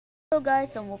Hello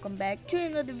guys, and welcome back to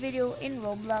another video in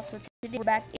Roblox. So today we're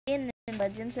back in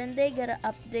Legends and they got an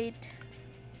update.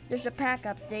 There's a pack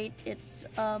update. It's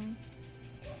a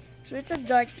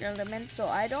dark element, so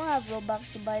I don't have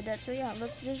Robux to buy that. So yeah,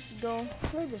 let's just go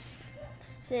play this.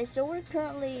 So we're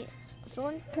currently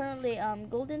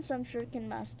Golden Sun Shuriken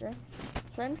Master.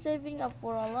 So I'm saving up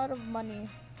for a lot of money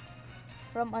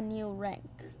from a new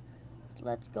rank.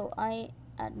 Let's go. I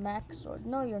at max sword.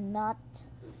 No, you're not.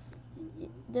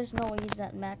 There's no way he's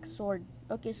at max sword.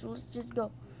 Okay, so let's just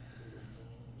go.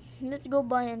 Let's go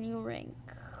buy a new rank.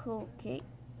 Okay.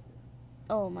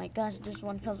 Oh my gosh, this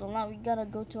one puzzle. Now we gotta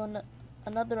go to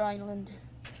another island.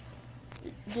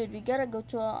 Dude, we gotta go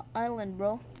to an island,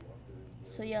 bro.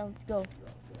 So yeah, let's go.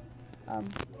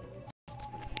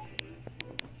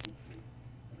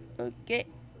 Okay.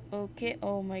 Okay.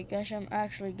 Oh my gosh, I'm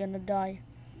actually gonna die.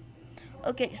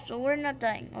 Okay, so we're not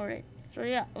dying. Alright. So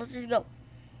yeah, let's just go.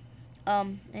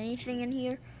 Anything in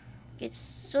here? Okay,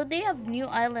 so they have new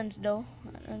islands though.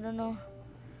 I don't know.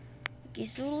 Okay,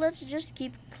 so let's just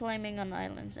keep climbing on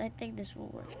islands. I think this will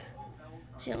work.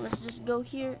 So yeah, let's just go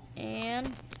here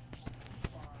and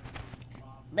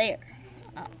there.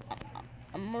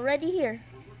 I'm already here.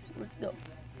 So let's go.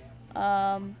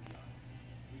 Guys,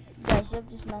 you have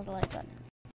to smash the like button.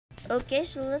 Okay,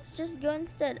 so let's just go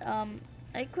instead. I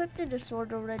equipped the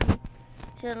sword already.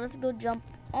 So let's go jump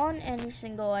on any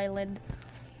single island.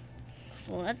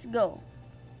 So let's go.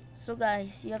 So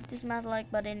guys, you have to smash the like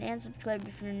button and subscribe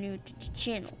if you're new to the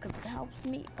channel, because it helps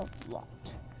me a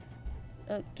lot.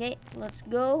 Okay, let's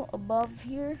go above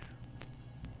here.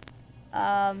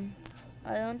 I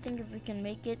don't think if we can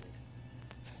make it.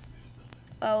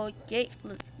 Okay,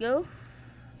 let's go.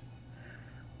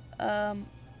 Can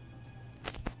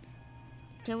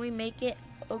we make it?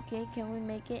 Okay, can we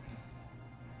make it?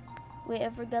 Wait,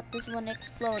 I forgot this one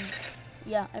explodes.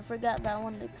 Yeah, I forgot that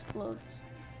one explodes.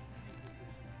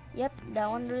 Yep, that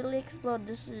one really explodes.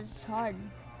 This is hard.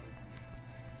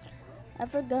 I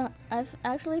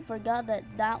actually forgot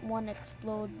that one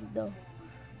explodes though.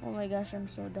 Oh my gosh, I'm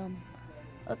so dumb.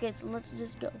 Okay, so let's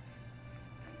just go.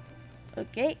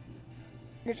 Okay.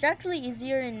 It's actually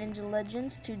easier in Ninja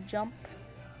Legends to jump.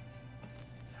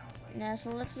 Now, so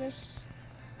let's just...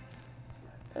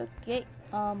 Okay,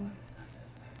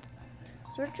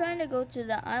 so we're trying to go to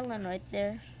the island right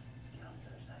there.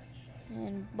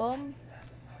 And boom.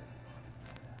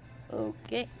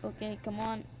 Okay, okay, come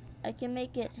on. I can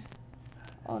make it.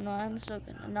 Oh no, I'm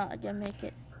not gonna make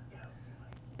it.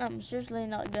 I'm seriously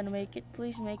not gonna make it.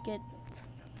 Please make it.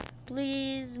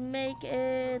 Please make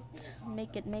it.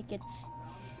 Make it, make it.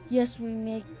 Yes, we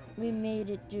made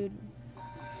it, dude.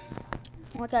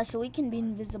 Oh my gosh, so we can be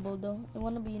invisible though. I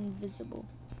wanna be invisible.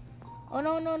 Oh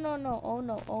no, no, no, no. Oh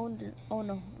no, oh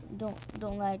no.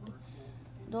 Don't lag.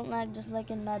 Don't lag just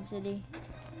like in Mad City.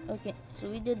 Okay, so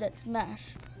we did that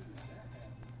smash.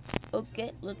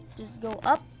 Okay, let's just go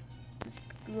up. Let's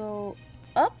go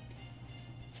up.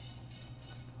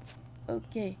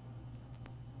 Okay.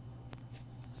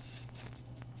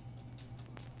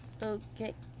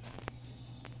 Okay.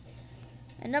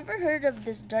 I never heard of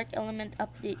this Dark Element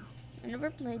update. I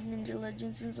never played Ninja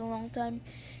Legends since a long time.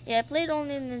 Yeah, I played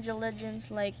only Ninja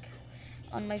Legends like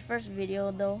on my first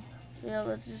video though. So yeah,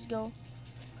 let's just go.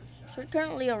 So we're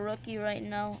currently a rookie right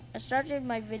now. I started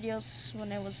my videos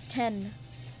when I was 10.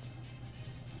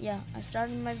 Yeah, I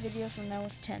started my videos when I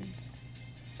was 10.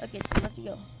 Okay, so let's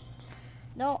go.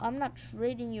 No, I'm not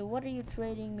trading you. What are you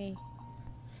trading me?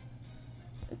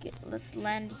 Okay, let's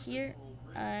land here.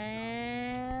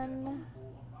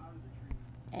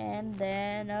 And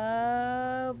then,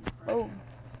 boom.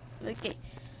 Okay,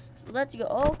 so let's go.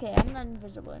 Okay, I'm not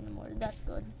invisible anymore. That's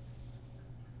good.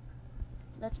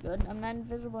 That's good. I'm not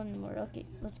invisible anymore. Okay,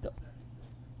 let's go.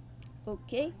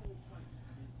 Okay,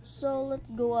 so let's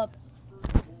go up.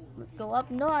 Let's go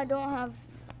up. No, I don't have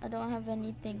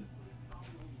anything.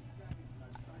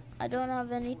 I don't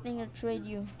have anything to trade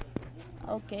you.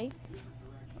 Okay,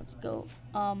 let's go.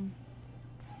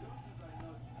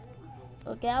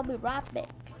 Okay, I'll be right back.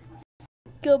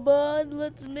 Come on,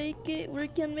 let's make it. We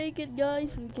can make it,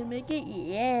 guys. We can make it.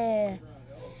 Yeah.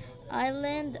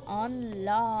 Island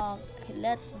unlock.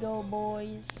 Let's go,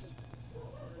 boys.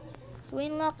 So we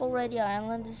unlock already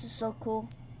island. This is so cool.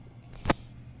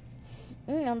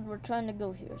 And we're trying to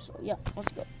go here. So yeah,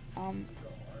 let's go.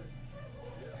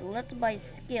 So let's buy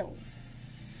skills.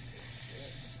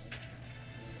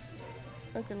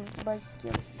 Okay, let's buy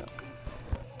skills though.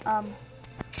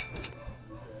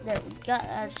 There, we got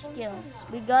our skills.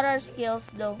 We got our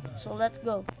skills though. So let's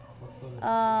go.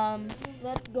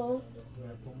 Let's go.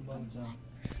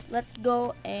 Let's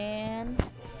go and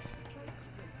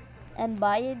and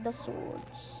buy the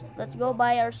swords. Let's go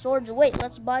buy our swords. Wait,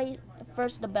 let's buy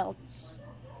first the belts.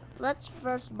 Let's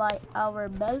first buy our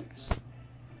belts.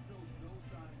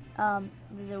 Does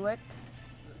it work?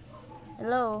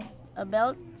 Hello, a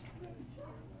belt?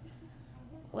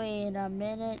 Wait a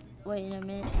minute.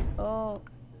 Oh.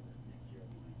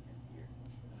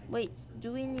 Wait,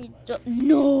 do we need to...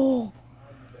 No!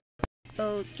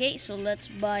 Okay, so let's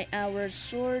buy our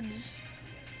swords.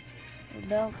 Or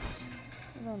belts.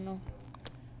 I don't know.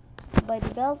 Buy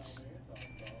the belts.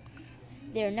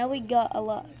 There, now we got a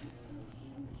lot.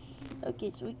 Okay,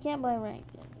 so we can't buy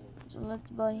ranks yet. So let's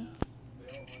buy...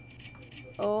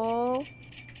 Oh.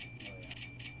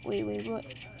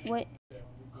 Wait.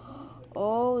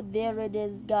 Oh, there it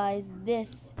is, guys.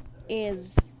 This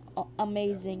is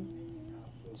amazing.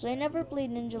 So I never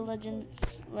played Ninja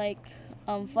Legends like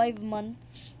 5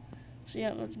 months. So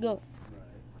yeah, let's go.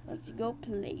 Let's go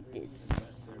play this.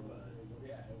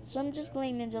 So I'm just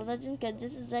playing Ninja Legends because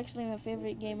this is actually my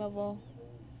favorite game of all.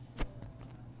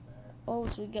 Oh,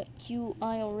 so we got QI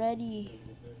already.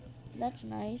 That's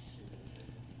nice.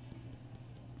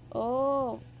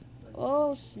 Oh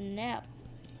snap.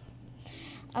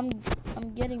 I'm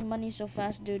getting money so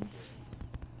fast, dude.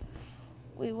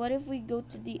 Wait, what if we go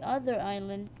to the other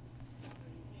island?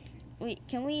 Wait,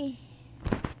 can we...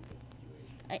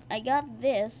 I got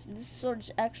this. This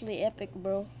sword's actually epic,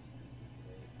 bro.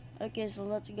 Okay, so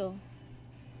let's go.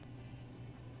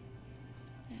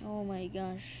 Oh my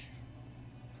gosh.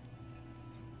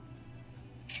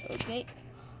 Okay.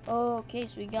 Okay,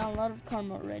 so we got a lot of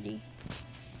karma already.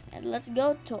 And let's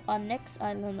go to our next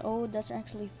island. Oh, that's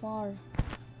actually far.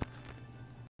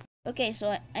 Okay,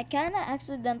 so I kind of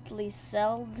accidentally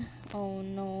sold. Oh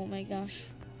no, my gosh.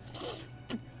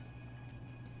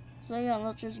 So yeah,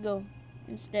 let's just go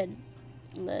instead.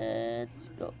 Let's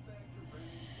go.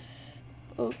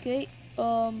 Okay.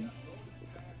 Okay.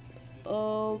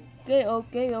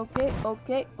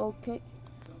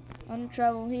 I'm gonna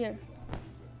travel here.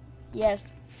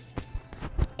 Yes.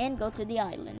 And go to the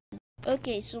island.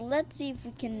 Okay, so let's see if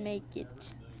we can make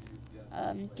it.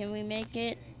 Can we make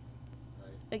it?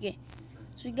 Okay,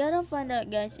 so we gotta find out,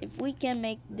 guys, if we can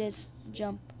make this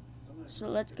jump. So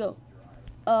let's go.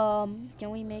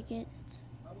 Can we make it?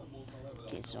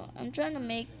 Okay, so I'm trying to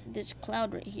make this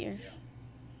cloud right here.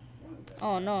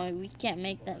 Oh no, we can't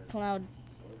make that cloud.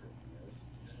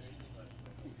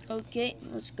 Okay,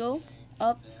 let's go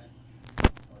up.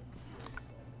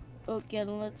 Okay,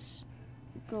 let's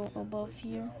go above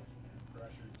here.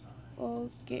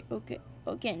 Okay,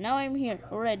 now I'm here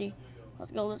already.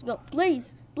 Let's go.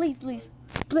 Please. Look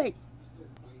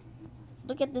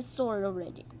at this sword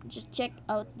already. Just check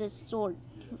out this sword.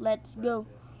 Let's go.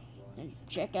 And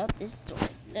check out this sword.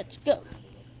 Let's go.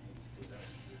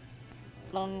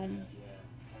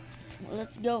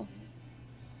 Let's go.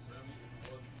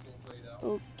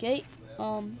 Okay,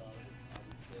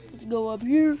 let's go up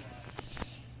here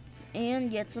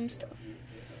and get some stuff.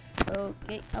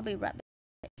 Okay, I'll be right back.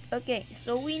 Okay,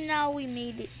 so we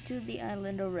made it to the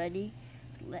island already.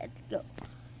 So let's go.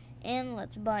 And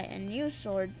let's buy a new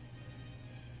sword.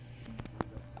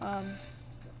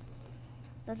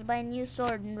 Let's buy a new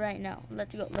sword right now.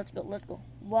 Let's go.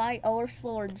 Buy our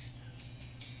swords.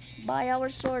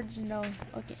 No.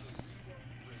 Okay.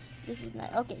 This is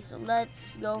not okay, so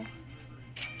let's go.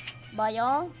 Buy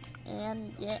all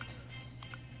and yeah.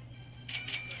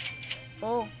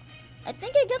 Oh, I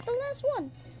think I got the last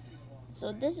one.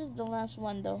 So this is the last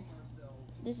one though.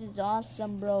 This is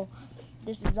awesome, bro.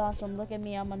 This is awesome. Look at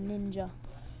me, I'm a ninja.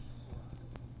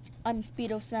 I'm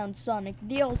Speedo Sound Sonic,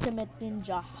 the ultimate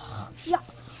ninja. Yeah.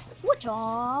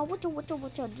 Whatcha.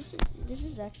 This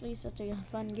is actually such a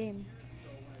fun game.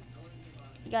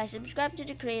 Guys, subscribe to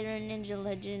the creator Ninja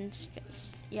Legends.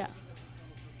 Yeah.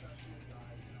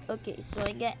 Okay, so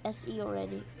I get SE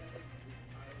already.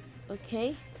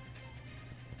 Okay.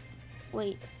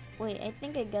 Wait, I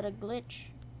think I got a glitch.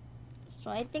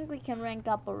 So I think we can rank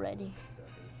up already.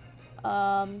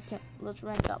 Let's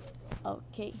rank up.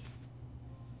 Okay.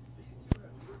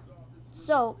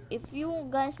 So, if you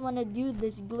guys want to do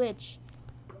this glitch,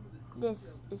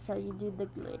 this is how you do the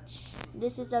glitch.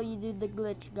 This is how you do the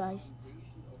glitch, guys.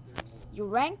 You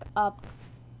rank up,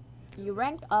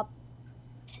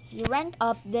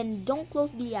 then don't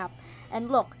close the app. And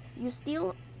look, you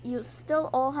still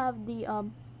all have the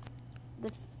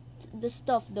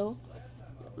stuff though.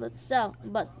 Let's sell,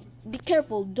 but be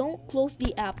careful, don't close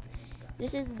the app.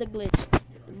 This is the glitch,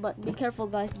 but be careful,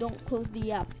 guys, don't close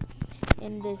the app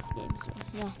in this game. So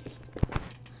yeah,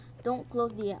 don't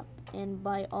close the app and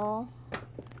buy all.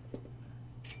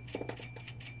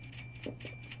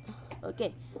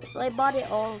 Okay, So I bought it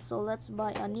all, so let's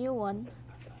buy a new one.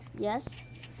 Yes.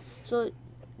 So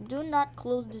do not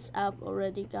close this app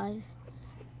already, guys,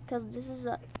 because this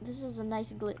is a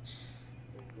nice glitch.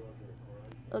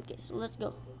 Okay, so let's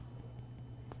go.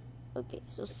 Okay,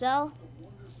 so sell.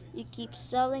 You keep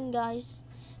selling, guys,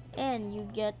 and you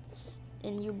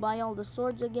buy all the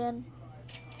swords again.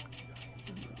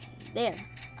 There.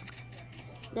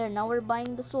 Now we're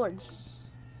buying the swords.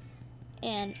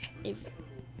 And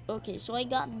okay, so I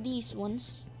got these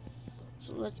ones.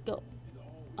 So let's go.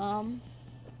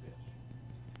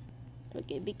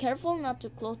 Okay, be careful not to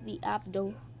close the app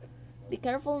though. Be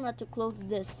careful not to close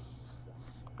this,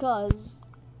 cause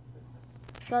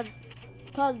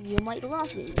you might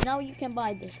lose it. Now you can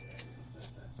buy this.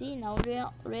 See, now we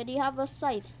already have a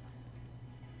scythe.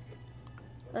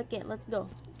 Okay, let's go.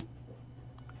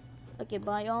 Okay,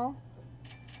 buy all.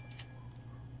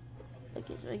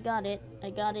 Okay, so I got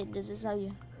it. This is how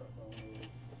you.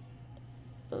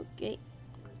 Okay.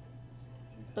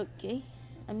 Okay,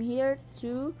 I'm here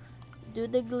to do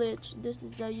the glitch. This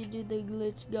is how you do the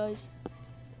glitch, guys.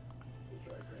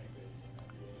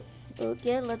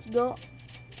 Okay, let's go.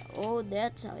 Oh,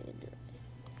 that's how you do it.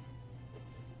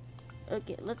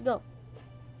 Okay, let's go.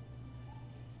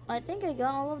 I think I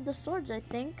got all of the swords, I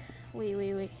think.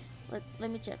 Wait. Let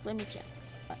me check.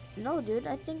 No, dude,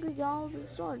 I think we got all the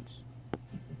swords.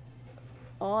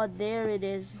 Oh, there it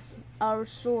is. Our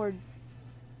sword.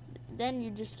 Then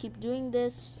you just keep doing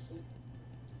this.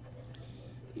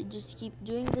 Keep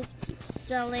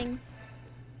selling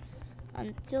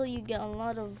until you get a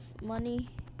lot of money.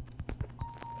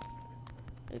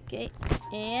 Okay,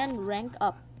 and rank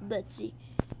up. Let's see.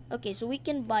 Okay, so we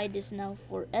can buy this now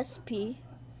for SP.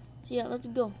 So yeah, let's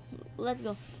go.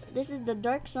 This is the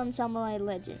Dark Sun Samurai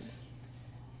Legend.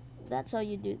 That's how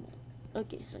you do that.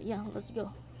 Okay, so yeah, let's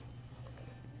go.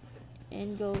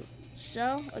 And go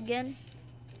sell again.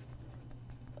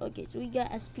 Okay, so we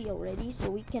got SP already, so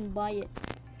we can buy it.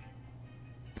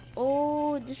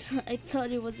 Oh, this I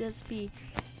thought it was SP.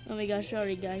 Oh my gosh,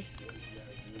 sorry guys.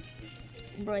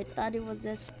 Bro, I thought it was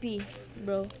SP,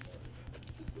 bro.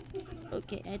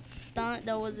 Okay, I thought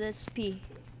that was SP.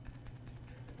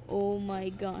 Oh my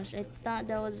gosh, I thought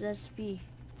that was SP.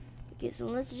 Okay, so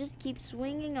let's just keep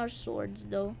swinging our swords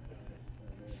though.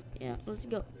 Yeah, let's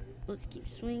go. Let's keep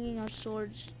swinging our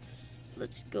swords.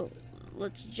 Let's go.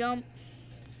 Let's jump.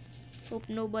 Hope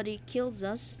nobody kills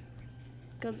us,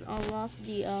 cause I lost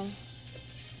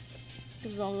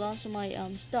my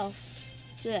stuff.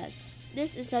 So yeah,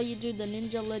 this is how you do the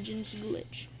Ninja Legends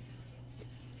glitch.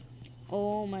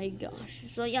 Oh my gosh.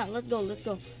 So yeah, let's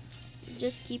go.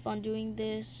 Just keep on doing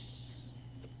this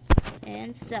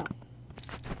and sell.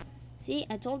 See,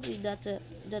 I told you that's a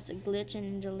glitch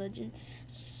in Ninja Legend.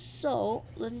 So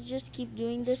let's just keep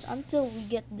doing this until we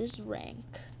get this rank.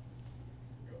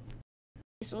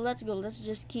 So let's go. Let's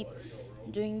just keep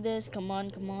doing this. Come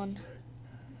on.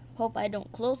 Hope I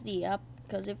don't close the app,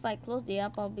 because if I close the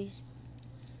app, I'll be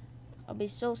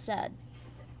so sad.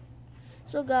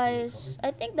 So guys,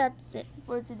 I think that's it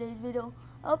for today's video.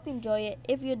 I hope you enjoy it.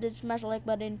 If you did, smash the like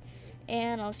button,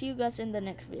 and I'll see you guys in the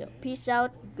next video. Peace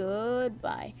out.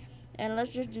 Goodbye. And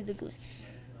let's just do the glitch.